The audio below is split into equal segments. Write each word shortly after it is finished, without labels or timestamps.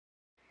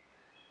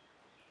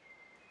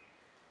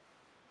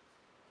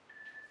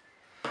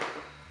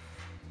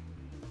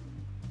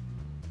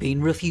Been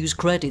refused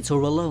credit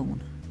or a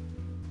loan?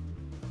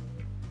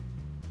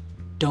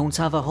 Don't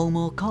have a home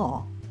or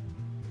car?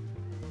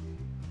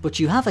 But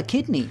you have a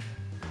kidney?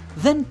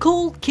 Then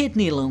call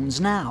Kidney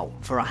Loans now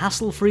for a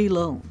hassle-free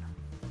loan.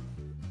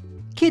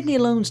 Kidney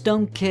Loans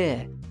don't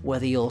care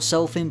whether you're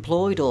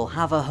self-employed or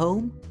have a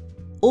home.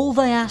 All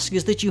they ask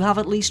is that you have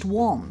at least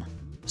one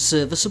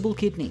serviceable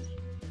kidney.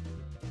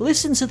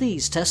 Listen to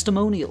these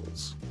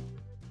testimonials.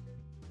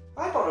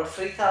 I borrowed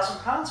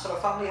 £3,000 for a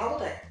family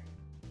holiday,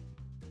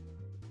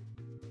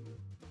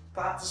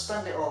 but I had to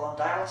spend it all on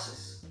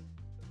dialysis.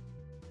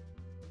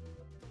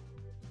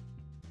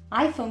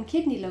 I phoned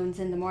Kidney Loans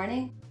in the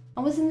morning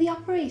and was in the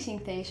operating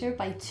theatre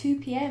by 2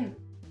 p.m,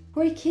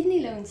 where a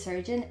kidney loan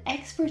surgeon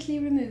expertly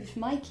removed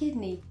my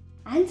kidney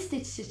and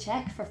stitched a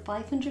cheque for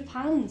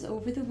 £500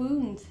 over the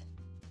wound.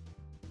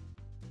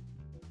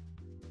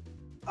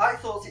 I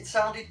thought it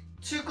sounded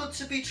too good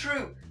to be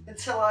true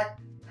until I...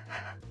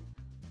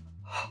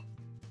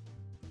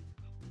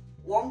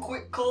 One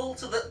quick call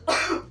to the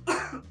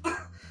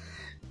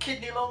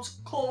Kidney Loans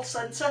call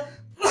centre.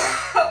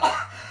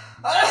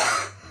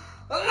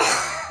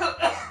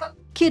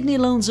 Kidney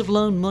Loans have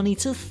loaned money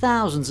to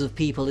thousands of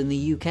people in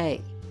the UK,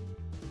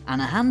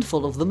 and a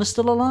handful of them are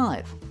still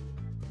alive.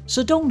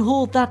 So don't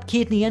hoard that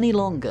kidney any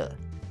longer.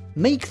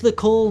 Make the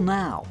call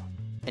now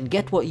and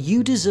get what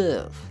you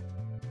deserve.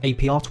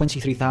 APR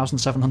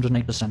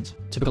 23,708%.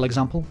 Typical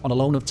example, on a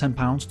loan of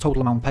 £10,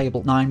 total amount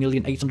payable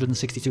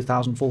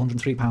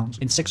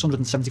 £9,862,403 in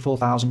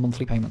 674,000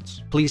 monthly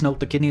payments. Please note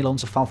that Kidney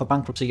Loans have filed for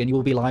bankruptcy and you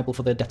will be liable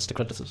for their debts to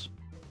creditors.